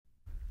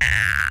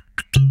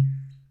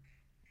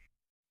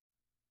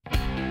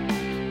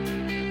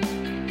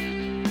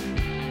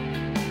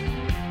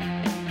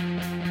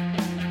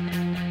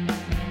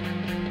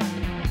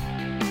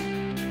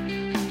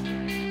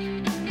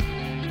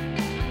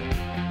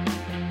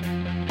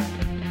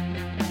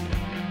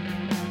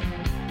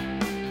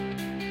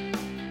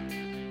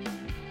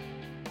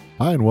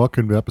Hi, and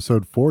welcome to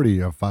episode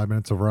 40 of 5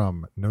 Minutes of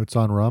Rum. Notes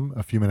on rum,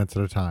 a few minutes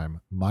at a time.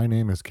 My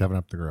name is Kevin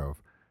Up the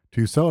Grove.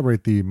 To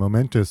celebrate the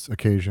momentous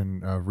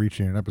occasion of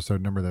reaching an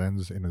episode number that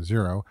ends in a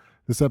zero,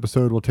 this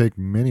episode will take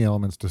many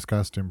elements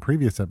discussed in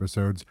previous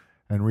episodes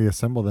and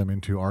reassemble them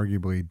into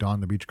arguably Don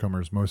the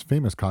Beachcomber's most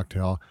famous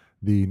cocktail,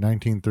 the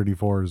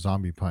 1934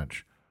 Zombie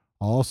Punch.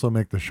 I'll also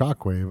make the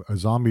Shockwave, a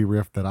zombie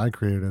riff that I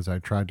created as I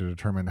tried to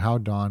determine how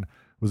Don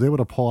was able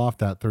to pull off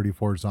that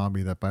 34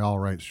 zombie that by all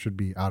rights should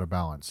be out of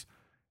balance.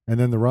 And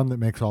then the rum that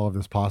makes all of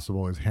this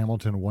possible is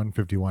Hamilton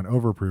 151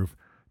 Overproof,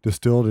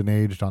 distilled and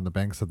aged on the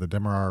banks of the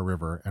Demerara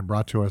River and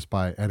brought to us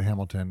by Ed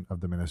Hamilton of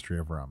the Ministry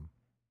of Rum.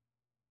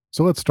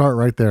 So let's start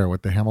right there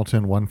with the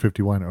Hamilton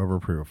 151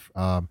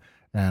 Overproof.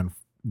 And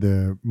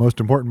the most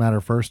important matter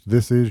first,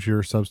 this is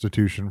your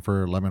substitution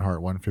for Lemon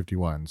Heart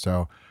 151.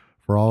 So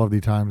for all of the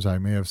times I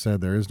may have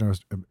said there is no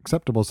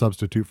acceptable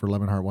substitute for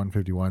Lemon Heart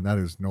 151, that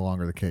is no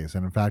longer the case.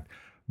 And in fact,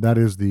 that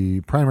is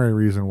the primary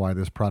reason why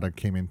this product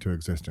came into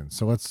existence.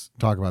 So let's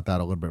talk about that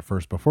a little bit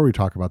first before we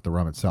talk about the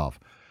rum itself.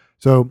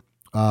 So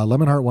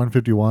Lemon Heart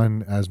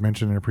 151, as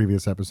mentioned in a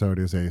previous episode,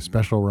 is a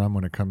special rum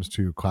when it comes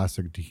to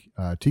classic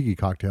tiki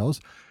cocktails.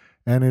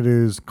 And it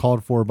is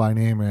called for by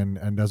name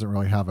and doesn't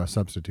really have a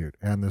substitute.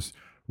 And this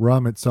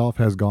rum itself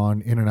has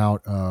gone in and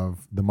out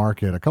of the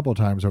market a couple of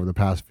times over the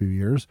past few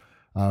years.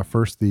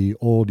 First, the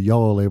old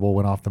yellow label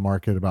went off the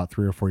market about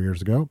 3 or 4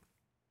 years ago.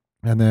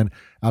 And then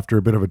after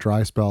a bit of a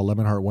dry spell,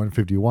 Lemon Heart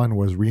 151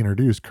 was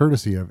reintroduced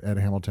courtesy of Ed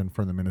Hamilton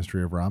from the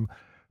Ministry of Rum,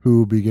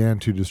 who began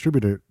to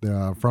distribute it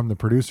from the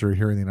producer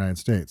here in the United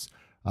States.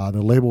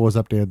 The label was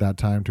updated that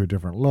time to a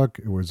different look.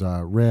 It was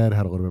red,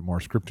 had a little bit more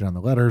scripting on the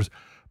letters,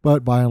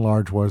 but by and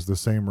large was the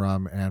same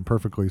rum and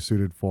perfectly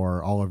suited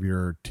for all of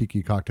your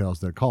tiki cocktails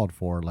that called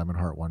for Lemon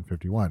Heart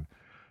 151.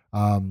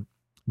 I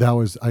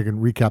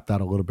can recap that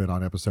a little bit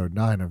on episode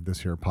 9 of this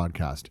here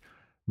podcast.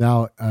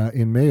 Now,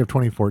 in May of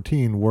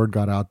 2014, word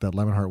got out that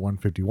Lemon Heart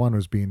 151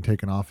 was being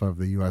taken off of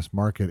the U.S.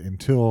 market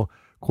until,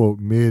 quote,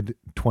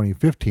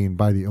 mid-2015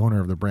 by the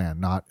owner of the brand,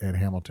 not Ed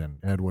Hamilton.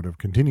 Ed would have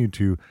continued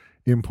to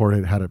import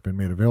it had it been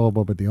made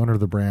available, but the owner of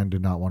the brand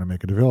did not want to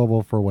make it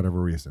available for whatever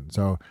reason.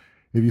 So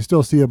if you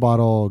still see a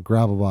bottle,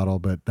 grab a bottle,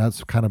 but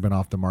that's kind of been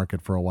off the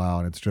market for a while,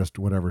 and it's just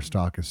whatever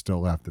stock is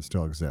still left that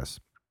still exists.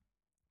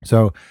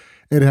 So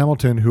Ed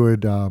Hamilton, who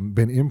had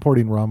been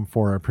importing rum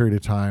for a period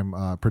of time,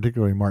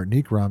 particularly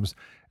Martinique rums,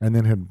 and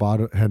then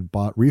had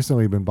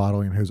recently been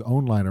bottling his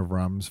own line of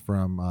rums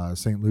from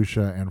St.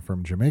 Lucia and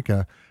from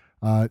Jamaica,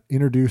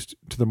 introduced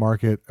to the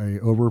market a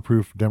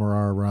overproof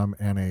Demerara rum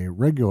and a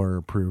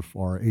regular proof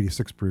or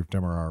 86 proof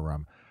Demerara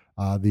rum.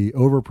 The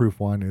overproof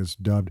one is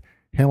dubbed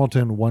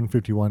Hamilton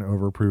 151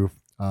 Overproof.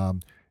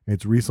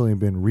 It's recently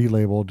been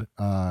relabeled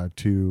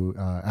to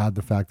add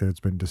the fact that it's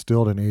been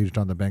distilled and aged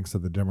on the banks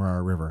of the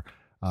Demerara River.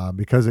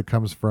 Because it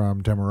comes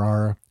from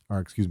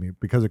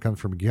because it comes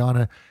from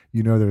Guyana,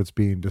 you know that it's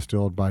being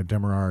distilled by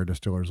Demerara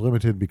Distillers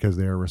Limited because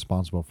they are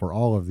responsible for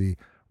all of the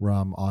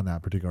rum on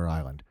that particular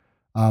island.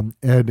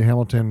 Ed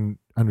Hamilton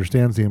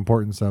understands the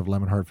importance of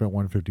Lemon Heart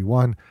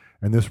 151,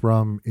 and this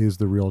rum is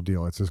the real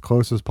deal. It's as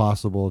close as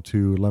possible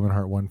to Lemon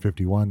Heart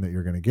 151 that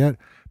you're going to get,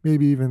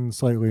 maybe even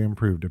slightly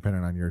improved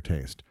depending on your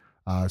taste.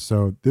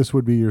 So this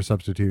would be your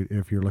substitute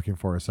if you're looking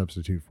for a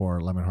substitute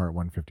for Lemon Heart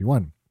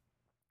 151.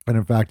 And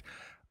in fact,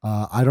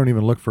 I don't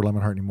even look for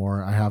Lemon Heart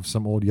anymore. I have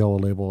some old yellow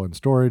label in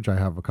storage. I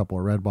have a couple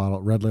of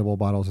red label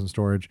bottles in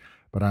storage,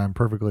 but I'm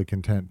perfectly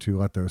content to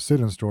let those sit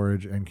in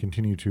storage and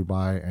continue to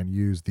buy and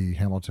use the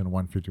Hamilton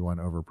 151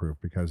 Overproof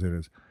because it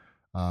is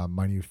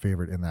my new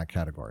favorite in that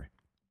category.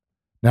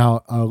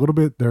 Now, a little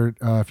bit there,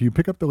 if you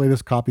pick up the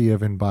latest copy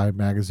of Imbibe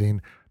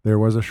magazine, there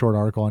was a short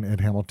article on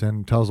Ed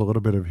Hamilton, tells a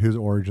little bit of his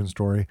origin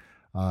story.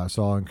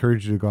 So I'll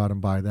encourage you to go out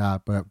and buy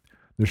that. But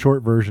the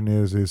short version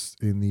is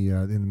in the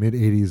mid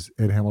 80s,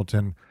 Ed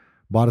Hamilton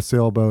bought a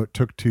sailboat,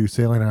 took to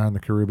sailing around the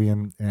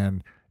Caribbean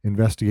and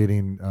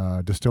investigating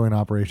distilling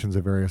operations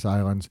at various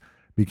islands,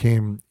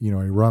 became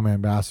a rum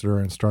ambassador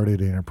and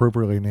started an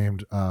appropriately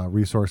named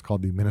resource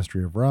called the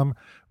Ministry of Rum,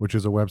 which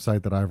is a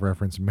website that I've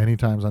referenced many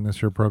times on this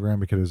here program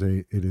because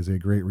it is a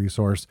great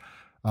resource.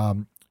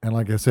 And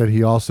like I said,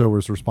 he also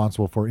was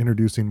responsible for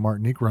introducing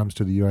Martinique rums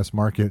to the U.S.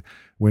 market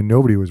when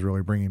nobody was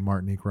really bringing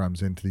Martinique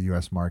rums into the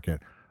U.S.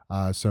 market.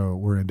 So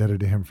we're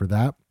indebted to him for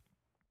that.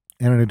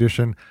 And in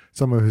addition,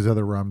 some of his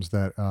other rums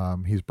that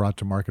he's brought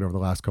to market over the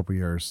last couple of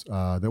years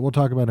that we'll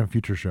talk about in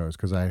future shows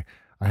because I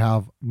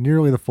have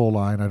nearly the full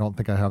line. I don't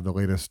think I have the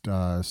latest.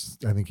 I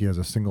think he has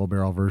a single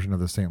barrel version of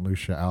the St.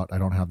 Lucia out. I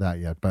don't have that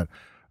yet, but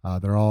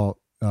they're all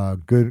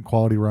good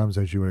quality rums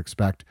as you would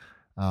expect.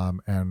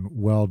 And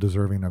well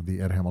deserving of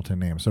the Ed Hamilton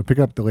name. So pick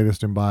up the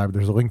latest Imbibe.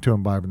 There's a link to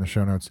Imbibe in the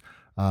show notes,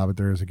 but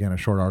there is, again, a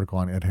short article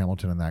on Ed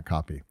Hamilton in that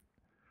copy.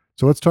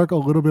 So let's talk a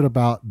little bit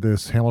about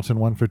this Hamilton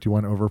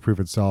 151 Overproof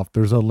itself.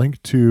 There's a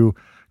link to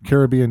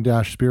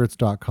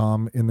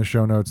Caribbean-spirits.com in the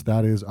show notes.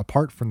 That is,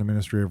 apart from the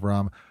Ministry of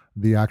Rum,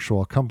 the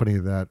actual company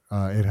that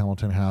Ed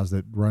Hamilton has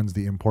that runs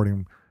the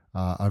importing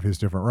of his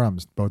different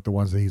rums, both the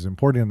ones that he's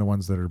importing and the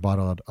ones that are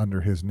bottled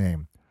under his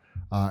name.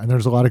 And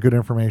there's a lot of good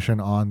information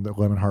on the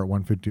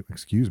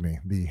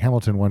the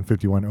Hamilton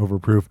 151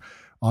 overproof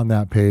on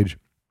that page.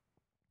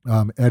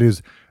 Ed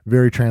is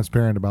very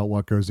transparent about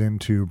what goes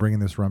into bringing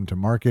this rum to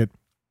market,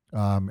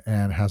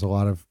 and has a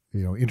lot of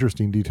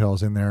interesting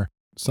details in there.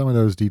 Some of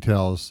those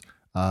details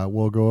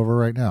we'll go over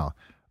right now.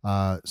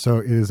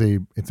 So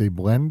it's a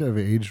blend of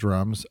aged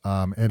rums.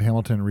 Ed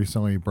Hamilton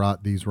recently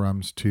brought these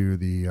rums to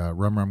the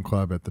Rum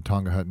Club at the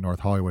Tonga Hut in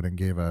North Hollywood and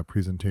gave a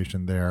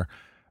presentation there.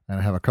 And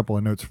I have a couple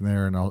of notes from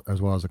there, and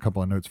as well as a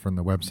couple of notes from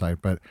the website.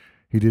 But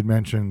he did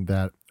mention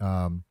that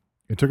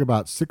it took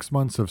about 6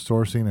 months of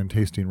sourcing and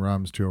tasting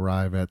rums to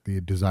arrive at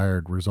the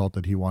desired result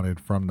that he wanted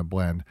from the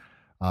blend.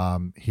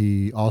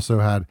 He also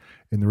had,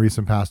 in the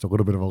recent past, a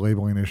little bit of a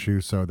labeling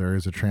issue. So there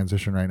is a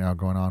transition right now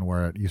going on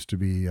where it used to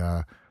be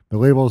the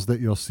labels that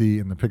you'll see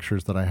in the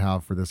pictures that I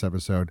have for this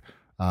episode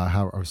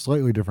have a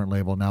slightly different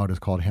label. Now it is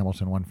called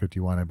Hamilton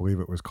 151. I believe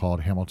it was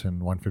called Hamilton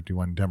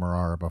 151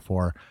 Demerara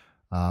before,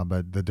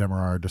 but the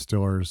Demerara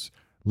Distillers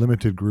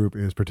Limited Group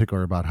is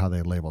particular about how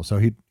they label. So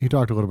he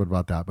talked a little bit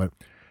about that, but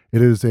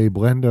it is a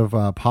blend of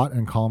pot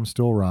and column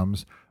still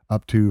rums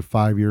up to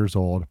 5 years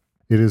old.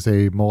 It is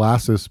a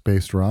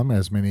molasses-based rum,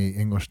 as many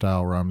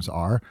English-style rums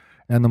are,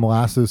 and the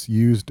molasses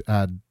used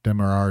at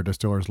Demerara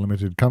Distillers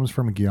Limited comes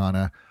from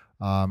Guyana,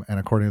 and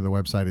according to the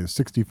website, is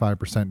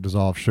 65%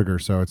 dissolved sugar.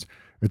 So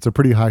it's a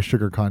pretty high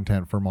sugar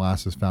content for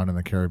molasses found in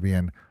the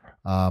Caribbean,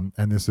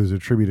 and this is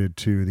attributed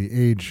to the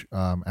age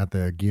at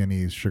the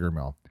Guyanese sugar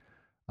mill.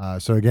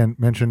 So again,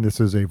 mentioned this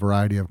is a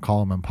variety of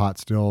column and pot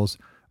stills.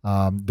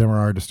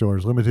 Demerara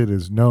Distillers Limited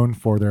is known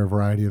for their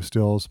variety of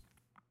stills.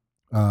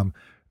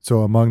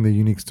 So among the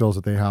unique stills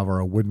that they have are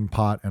a wooden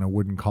pot and a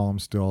wooden column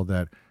still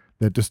that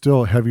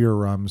distill heavier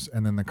rums,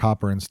 and then the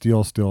copper and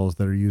steel stills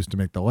that are used to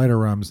make the lighter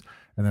rums.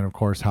 And then, of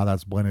course, how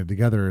that's blended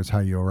together is how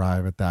you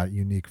arrive at that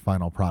unique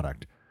final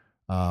product.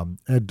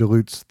 Ed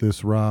dilutes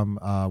this rum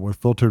with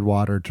filtered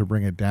water to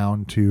bring it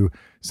down to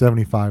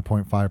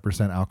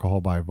 75.5% alcohol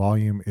by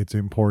volume. It's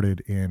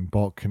imported in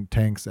bulk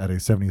tanks at a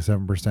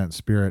 77%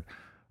 spirit,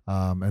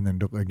 and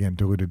then again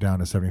diluted down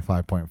to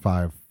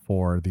 75.5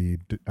 for the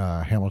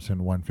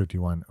Hamilton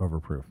 151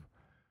 overproof.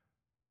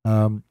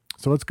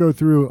 So let's go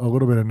through a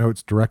little bit of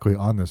notes directly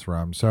on this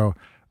rum. So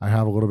I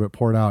have a little bit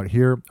poured out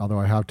here, although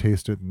I have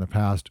tasted it in the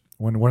past.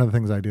 One of the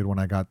things I did when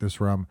I got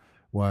this rum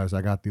was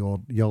I got the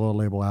old yellow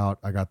label out,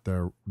 I got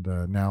the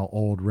now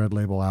old red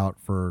label out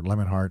for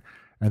Lemon Heart,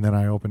 and then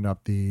I opened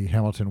up the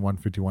Hamilton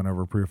 151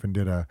 overproof and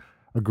did a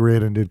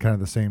grid and did kind of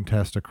the same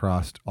test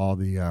across all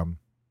the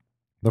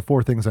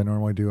 4 things I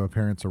normally do: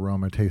 appearance,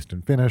 aroma, taste,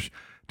 and finish.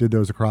 Did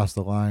those across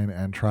the line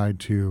and tried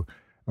to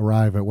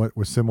arrive at what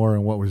was similar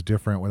and what was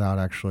different without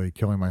actually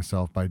killing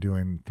myself by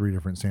doing 3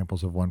 different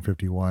samples of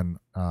 151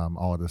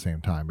 all at the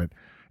same time. But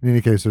in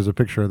any case, there's a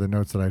picture of the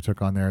notes that I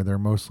took on there. They're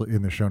mostly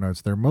in the show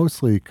notes. They're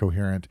mostly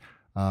coherent,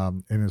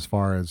 in as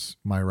far as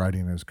my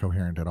writing is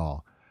coherent at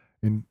all.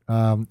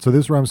 So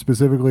this rum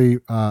specifically,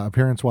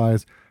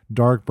 appearance-wise,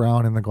 dark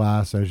brown in the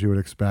glass, as you would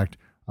expect.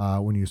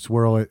 When you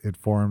swirl it, it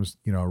forms,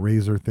 a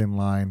razor thin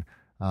line,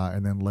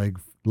 and then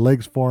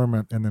legs form,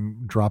 and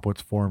then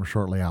droplets form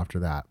shortly after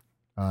that.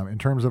 In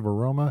terms of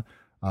aroma,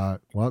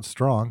 well, it's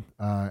strong,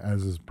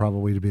 as is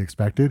probably to be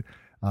expected.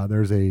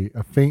 There's a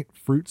faint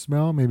fruit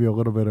smell, maybe a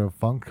little bit of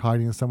funk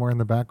hiding somewhere in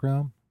the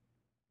background.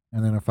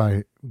 And then if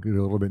I get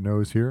a little bit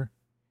nose here,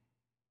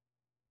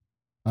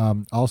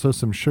 also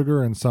some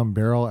sugar and some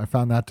barrel. I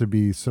found that to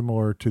be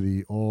similar to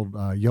the old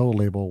yellow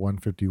label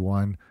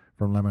 151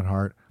 from Lemon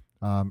Heart.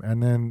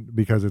 And then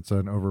because it's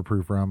an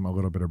overproof rum, a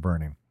little bit of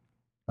burning.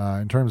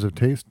 In terms of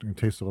taste, you can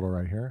taste a little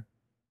right here.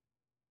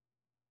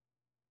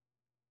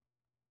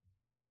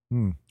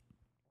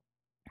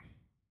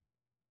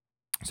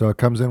 So it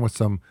comes in with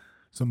some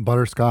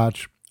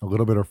butterscotch, a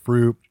little bit of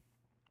fruit,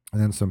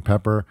 and then some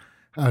pepper.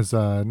 Has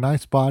a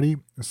nice body,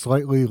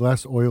 slightly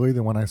less oily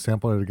than when I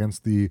sampled it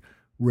against the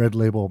red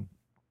label,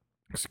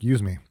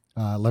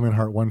 Lemon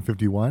Heart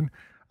 151.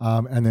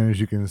 And then as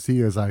you can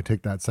see, as I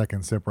take that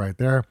second sip right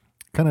there,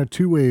 kind of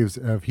 2 waves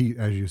of heat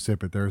as you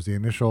sip it. There's the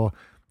initial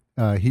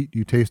heat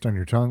you taste on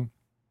your tongue,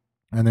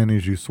 and then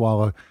as you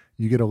swallow,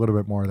 you get a little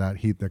bit more of that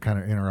heat that kind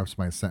of interrupts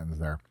my sentence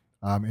there.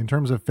 In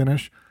terms of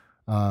finish,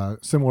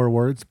 similar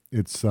words.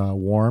 It's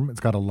warm. It's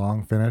got a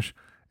long finish,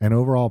 and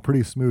overall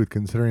pretty smooth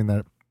considering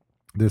that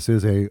this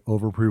is a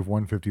overproof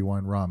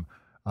 151 rum.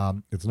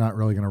 It's not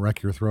really going to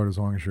wreck your throat as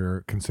long as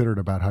you're considerate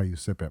about how you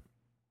sip it.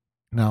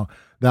 Now,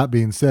 that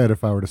being said,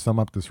 if I were to sum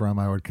up this rum,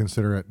 I would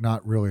consider it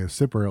not really a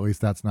sipper. At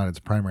least that's not its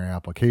primary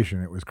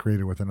application. It was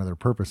created with another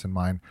purpose in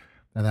mind,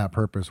 and that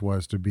purpose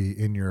was to be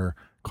in your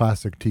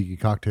classic tiki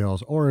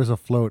cocktails or as a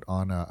float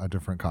on a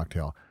different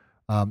cocktail.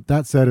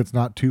 That said, it's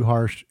not too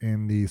harsh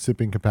in the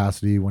sipping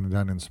capacity when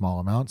done in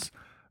small amounts.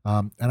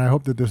 And I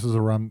hope that this is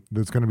a rum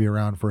that's going to be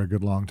around for a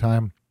good long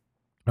time,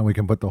 and we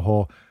can put the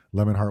whole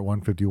Lemon Heart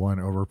 151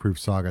 overproof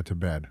saga to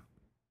bed.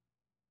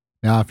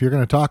 Now, if you're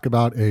going to talk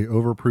about a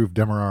overproof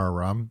Demerara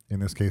rum, in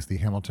this case the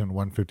Hamilton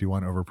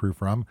 151 overproof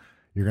rum,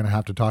 you're going to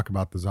have to talk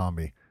about the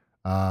zombie.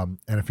 And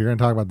if you're going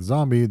to talk about the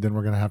zombie, then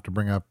we're going to have to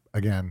bring up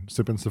again,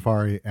 Sip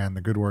Safari and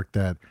the good work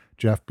that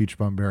Jeff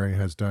Beachbum Berry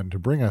has done to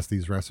bring us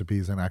these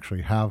recipes and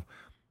actually have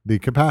the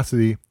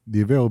capacity,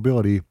 the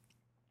availability,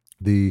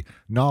 the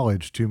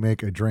knowledge to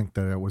make a drink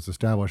that was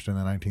established in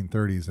the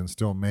 1930s and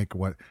still make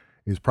what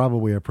is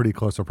probably a pretty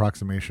close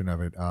approximation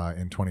of it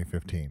in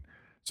 2015.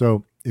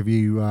 So if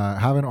you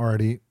haven't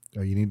already,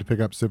 you need to pick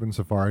up Sip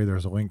Safari.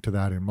 There's a link to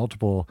that in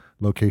multiple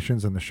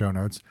locations in the show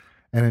notes.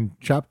 And in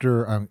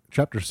chapter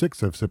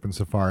 6 of Sip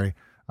Safari,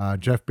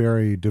 Jeff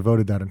Berry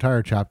devoted that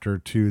entire chapter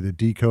to the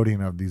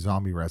decoding of the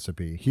zombie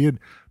recipe. He had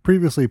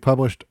previously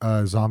published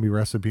a zombie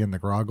recipe in the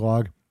Grog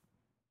Log,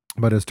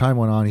 but as time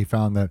went on, he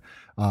found that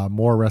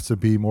more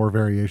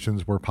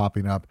variations were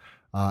popping up.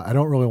 I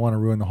don't really want to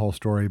ruin the whole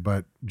story,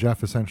 but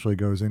Jeff essentially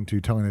goes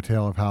into telling a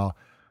tale of how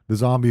the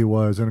zombie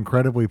was an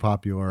incredibly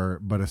popular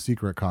but a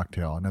secret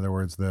cocktail. In other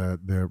words,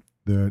 the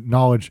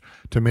knowledge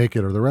to make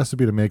it or the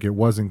recipe to make it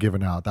wasn't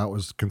given out. That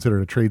was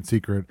considered a trade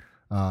secret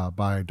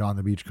by Don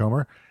the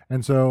Beachcomber.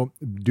 And so,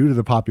 due to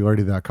the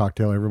popularity of that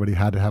cocktail, everybody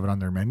had to have it on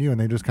their menu, and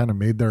they just kind of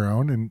made their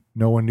own, and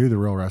no one knew the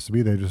real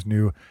recipe. They just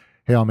knew,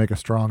 hey, I'll make a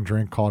strong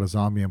drink, call it a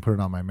zombie, and put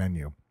it on my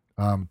menu.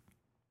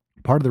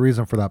 Part of the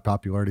reason for that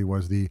popularity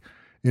was the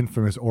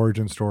infamous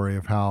origin story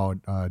of how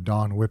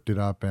Don whipped it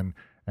up and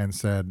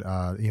said,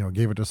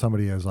 gave it to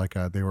somebody as like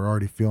they were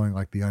already feeling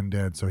like the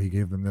undead, so he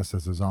gave them this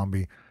as a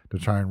zombie to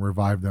try and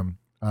revive them.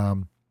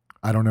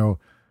 I don't know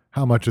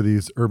how much of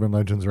these urban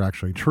legends are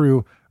actually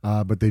true,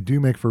 but they do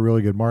make for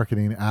really good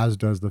marketing, as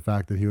does the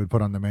fact that he would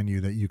put on the menu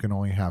that you can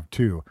only have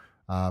two.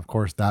 Of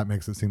course, that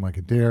makes it seem like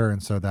a dare,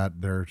 and so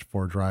that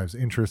therefore drives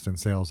interest and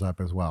sales up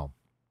as well.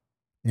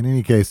 In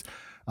any case,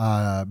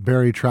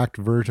 Berry tracked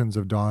versions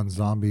of Don's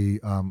zombie.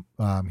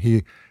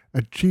 He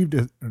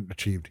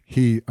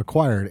He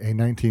acquired a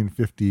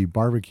 1950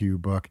 barbecue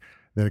book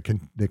that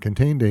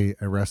contained a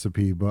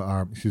recipe,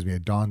 a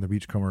Don the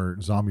Beachcomber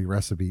zombie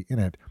recipe in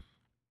it.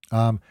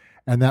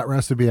 And that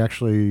recipe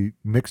actually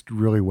mixed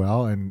really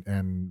well,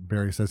 and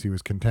Berry says he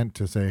was content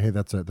to say, hey,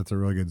 that's a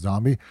really good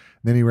zombie. And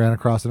then he ran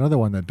across another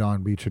one that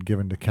Don Beach had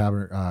given to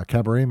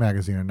Cabaret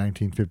magazine in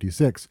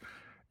 1956,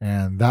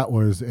 and that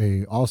was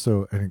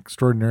also an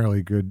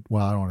extraordinarily good,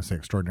 well, I don't want to say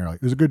extraordinarily,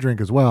 it was a good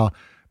drink as well,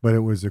 but it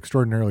was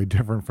extraordinarily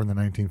different from the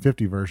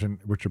 1950 version,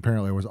 which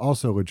apparently was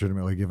also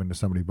legitimately given to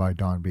somebody by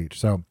Don Beach.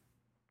 So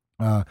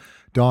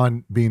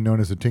Don, being known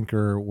as a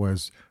tinker,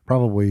 was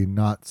probably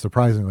not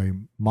surprisingly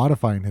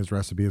modifying his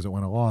recipe as it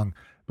went along,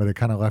 but it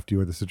kind of left you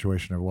with the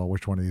situation of, well,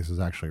 which one of these is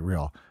actually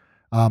real?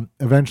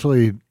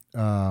 Eventually,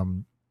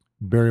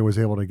 Berry was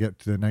able to get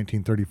to the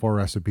 1934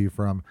 recipe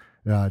from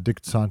Dick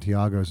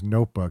Santiago's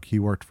notebook. He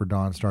worked for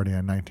Don starting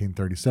in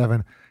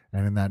 1937,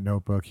 and in that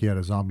notebook, he had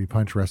a zombie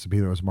punch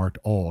recipe that was marked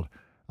old.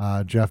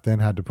 Jeff then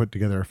had to put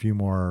together a few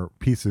more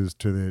pieces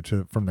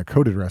from the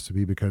coded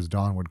recipe because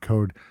Don would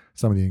code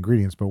some of the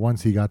ingredients. But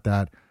once he got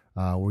that,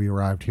 we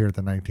arrived here at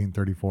the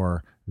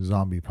 1934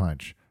 zombie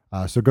punch.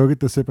 So go get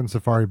the Sip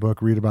Safari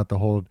book, read about the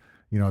whole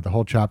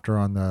chapter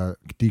on the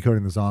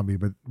decoding the zombie,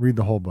 but read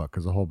the whole book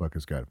because the whole book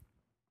is good.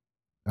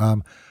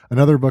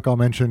 Another book I'll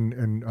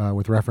mention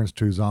with reference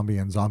to zombie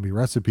and zombie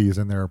recipes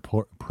and their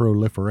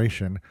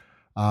proliferation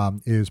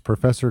is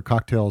Professor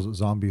Cocktail's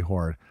Zombie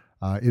Horde.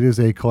 It is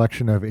a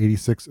collection of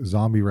 86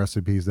 zombie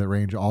recipes that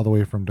range all the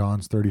way from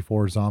Don's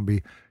 34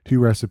 zombie to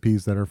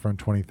recipes that are from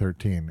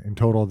 2013. In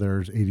total,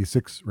 there's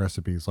 86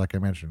 recipes, like I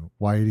mentioned.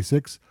 Why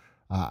 86?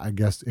 I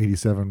guess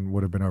 87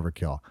 would have been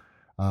overkill.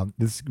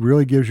 This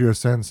really gives you a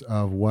sense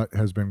of what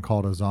has been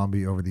called a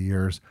zombie over the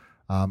years.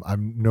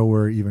 I'm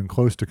nowhere even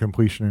close to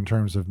completion in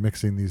terms of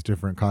mixing these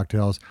different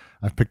cocktails.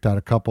 I've picked out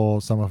a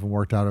couple. Some of them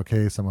worked out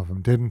okay, some of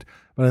them didn't.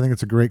 But I think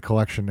it's a great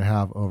collection to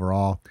have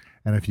overall.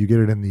 And if you get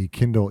it in the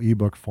Kindle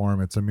ebook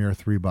form, it's a mere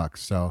 $3.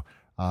 So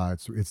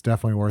it's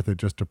definitely worth it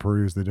just to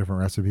peruse the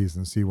different recipes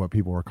and see what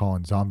people were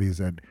calling zombies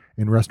in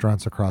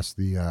restaurants across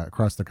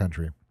the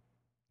country.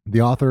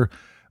 The author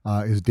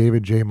is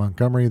David J.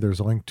 Montgomery. There's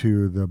a link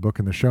to the book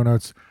in the show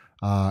notes,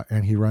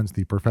 and he runs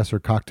the Professor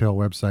Cocktail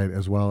website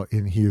as well.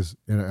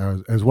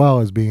 As well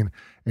as being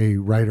a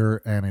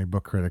writer and a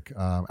book critic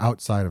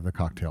outside of the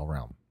cocktail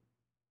realm.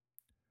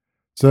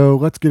 So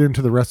let's get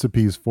into the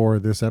recipes for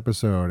this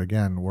episode.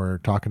 Again, we're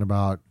talking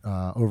about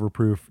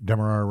overproof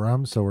Demerara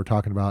rum, so we're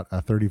talking about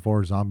a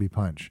 34 zombie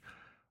punch.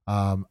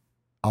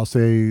 I'll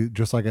say,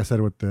 just like I said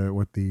with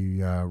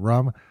the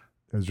rum,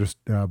 is just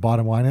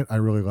bottom line it. I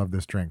really love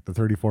this drink. The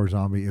 34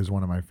 zombie is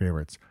one of my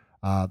favorites.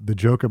 The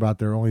joke about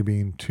there only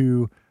being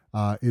two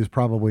is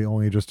probably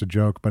only just a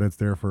joke, but it's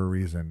there for a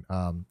reason.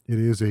 It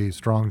is a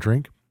strong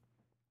drink.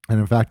 And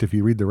in fact, if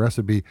you read the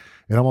recipe,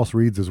 it almost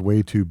reads as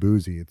way too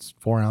boozy. It's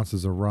 4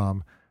 ounces of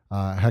rum.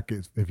 Heck,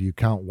 if you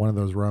count one of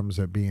those rums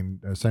at being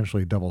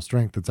essentially double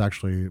strength, it's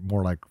actually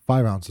more like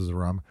 5 ounces of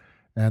rum.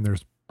 And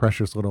there's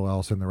precious little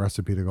else in the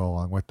recipe to go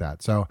along with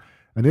that. So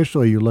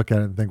initially you look at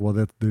it and think,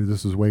 well,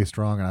 this is way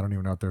strong, and I don't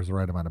even know if there's the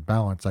right amount of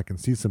balance. I can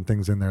see some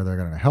things in there that are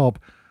going to help,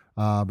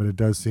 but it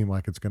does seem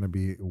like it's going to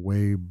be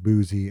way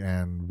boozy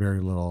and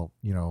very little,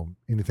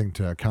 anything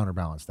to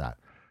counterbalance that.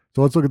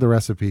 So let's look at the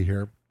recipe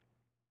here.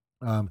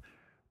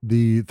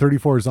 The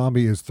 34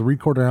 zombie is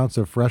 3/4 ounce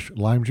of fresh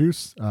lime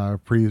juice.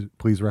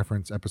 Please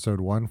reference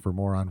episode 1 for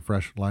more on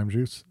fresh lime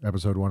juice,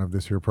 episode 1 of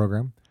this here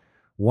program.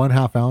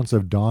 1/2 ounce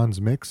of Dawn's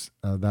Mix.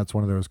 That's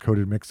one of those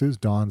coated mixes.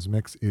 Dawn's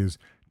Mix is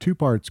 2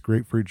 parts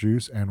grapefruit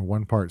juice and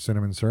 1 part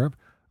cinnamon syrup.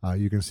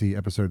 You can see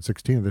episode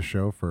 16 of this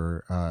show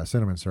for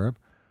cinnamon syrup.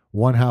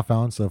 1/2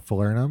 ounce of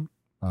falernum.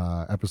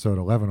 Episode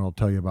 11 will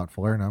tell you about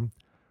falernum.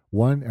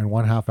 1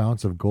 1/2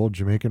 ounce of gold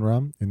Jamaican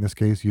rum, in this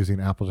case using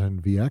Appleton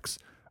VX.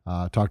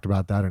 Talked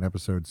about that in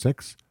episode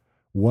 6.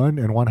 1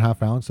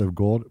 1/2 ounce of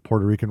gold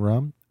Puerto Rican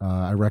rum.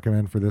 I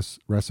recommend for this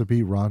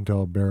recipe Ron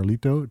del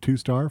Barrilito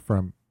 2-star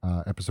from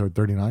episode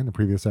 39, the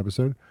previous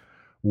episode.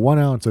 1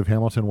 ounce of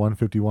Hamilton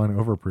 151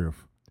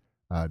 overproof.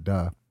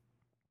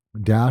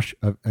 Dash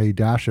of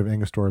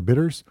Angostura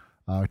bitters.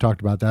 I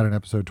talked about that in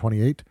episode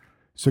 28.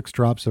 6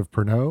 drops of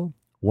Pernod.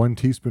 1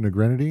 teaspoon of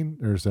grenadine.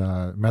 There's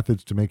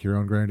methods to make your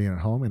own grenadine at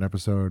home in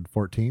episode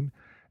 14.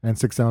 And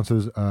 6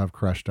 ounces of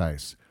crushed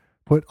ice.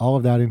 Put all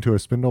of that into a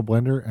spindle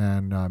blender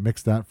and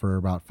mix that for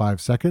about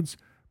 5 seconds.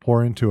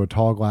 Pour into a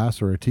tall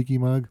glass or a tiki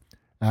mug.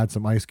 Add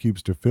some ice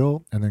cubes to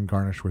fill, and then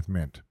garnish with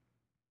mint.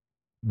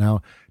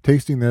 Now,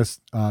 tasting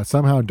this,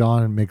 somehow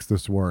Dawn makes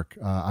this work.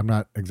 I'm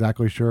not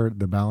exactly sure.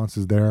 The balance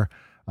is there.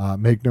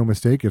 Make no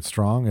mistake, it's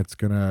strong. It's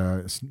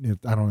gonna.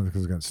 I don't know if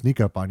it's gonna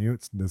sneak up on you.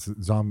 It's this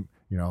zombie.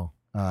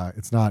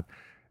 It's not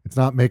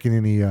making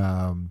any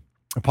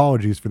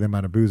apologies for the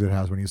amount of booze it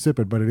has when you sip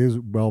it, but it is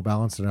well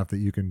balanced enough that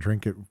you can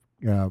drink it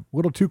a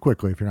little too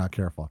quickly if you're not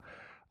careful.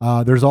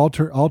 There's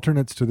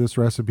alternates to this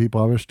recipe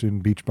published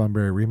in Beach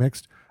Bumberry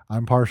Remixed.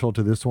 I'm partial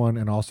to this one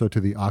and also to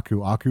the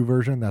Aku Aku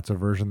version. That's a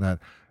version that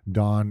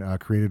Dawn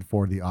created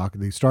for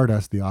the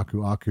Stardust, the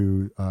Aku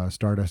Aku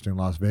Stardust in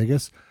Las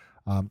Vegas.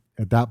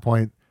 At that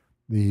point,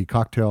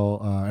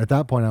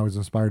 I was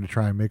inspired to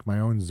try and make my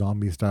own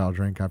zombie style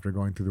drink after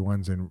going through the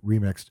ones in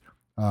Remixed.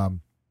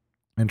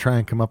 And try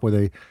and come up with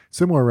a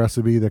similar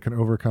recipe that can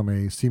overcome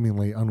a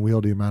seemingly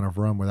unwieldy amount of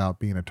rum without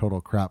being a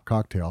total crap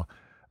cocktail.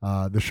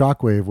 The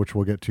Shockwave, which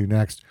we'll get to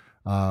next,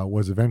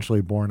 was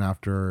eventually born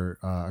after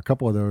a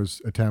couple of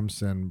those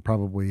attempts and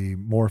probably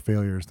more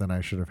failures than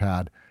I should have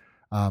had.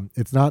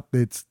 It's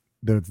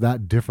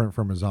that different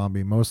from a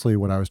zombie. Mostly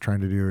what I was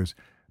trying to do is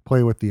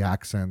play with the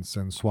accents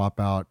and swap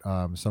out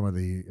some of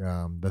the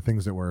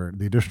things that were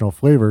the additional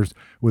flavors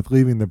with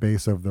leaving the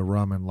base of the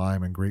rum and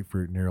lime and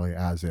grapefruit nearly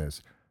as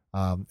is.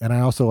 And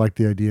I also like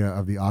the idea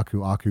of the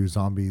Aku Aku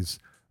Zombies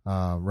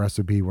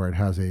recipe where it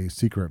has a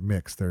secret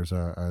mix. There's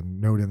a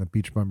note in the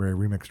Beach Bumberry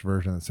Remixed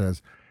version that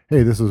says,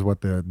 hey, this is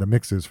what the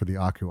mix is for the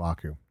Aku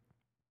Aku.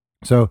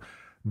 So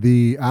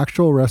the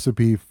actual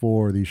recipe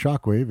for the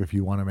Shockwave, if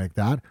you want to make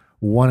that,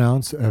 1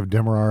 ounce of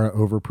Demerara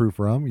Overproof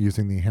rum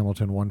using the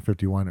Hamilton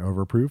 151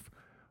 Overproof,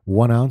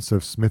 1 ounce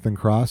of Smith &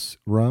 Cross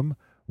rum,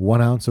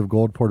 1 ounce of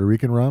Gold Puerto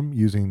Rican rum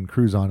using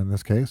Cruzon in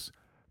this case,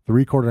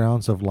 3/4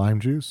 ounce of lime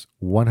juice,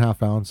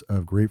 1/2 ounce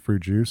of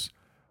grapefruit juice,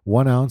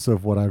 1 ounce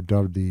of what I've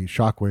dubbed the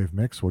Shockwave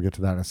mix. We'll get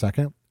to that in a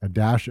second. A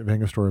dash of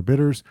Angostura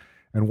bitters,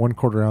 and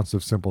 1/4 ounce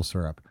of simple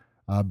syrup.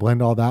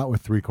 Blend all that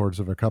with 3/4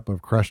 of a cup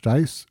of crushed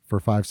ice for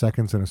 5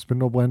 seconds in a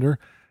spindle blender,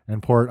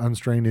 and pour it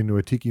unstrained into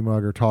a tiki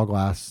mug or tall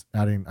glass,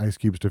 adding ice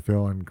cubes to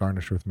fill and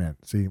garnish with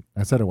mint. See,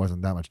 I said it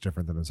wasn't that much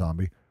different than a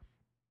zombie.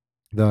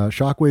 The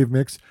Shockwave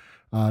mix,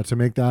 to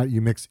make that,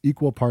 you mix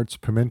equal parts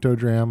pimento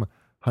dram,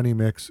 honey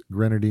mix,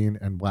 grenadine,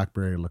 and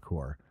blackberry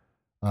liqueur.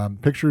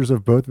 Pictures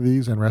of both of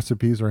these and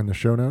recipes are in the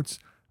show notes.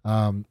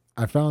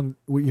 I found,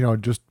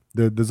 just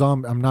the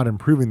zombie, I'm not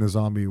improving the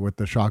zombie with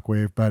the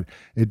Shockwave, but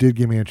it did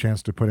give me a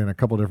chance to put in a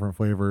couple different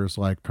flavors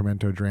like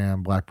pimento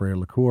dram, blackberry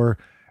liqueur,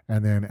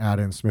 and then add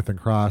in Smith &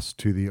 Cross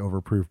to the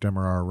overproof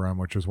Demerara rum,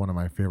 which is one of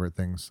my favorite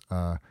things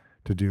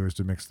to do, is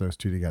to mix those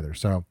two together.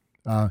 So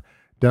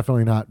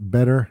definitely not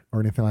better or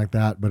anything like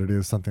that, but it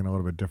is something a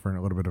little bit different,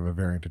 a little bit of a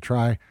variant to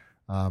try.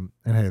 And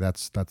hey,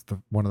 that's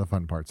one of the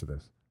fun parts of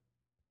this.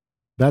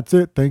 That's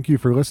it. Thank you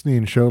for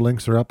listening. Show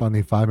links are up on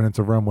the 5 Minutes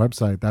of Rum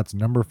website. That's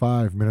number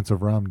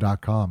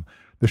 5minutesofrum.com.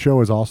 The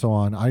show is also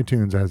on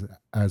iTunes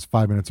as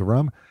 5 Minutes of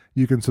Rum.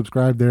 You can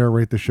subscribe there,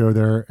 rate the show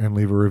there, and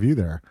leave a review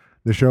there.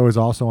 The show is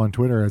also on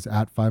Twitter as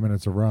 @5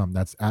 Minutes of Rum.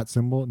 That's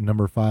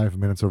number 5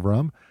 Minutes of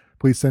Rum.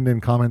 Please send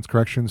in comments,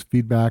 corrections,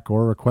 feedback,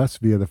 or requests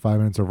via the 5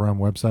 Minutes of Rum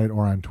website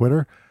or on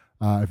Twitter.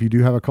 If you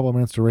do have a couple of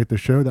minutes to rate the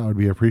show, that would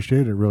be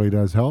appreciated. It really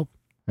does help.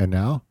 And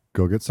now,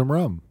 go get some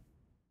rum.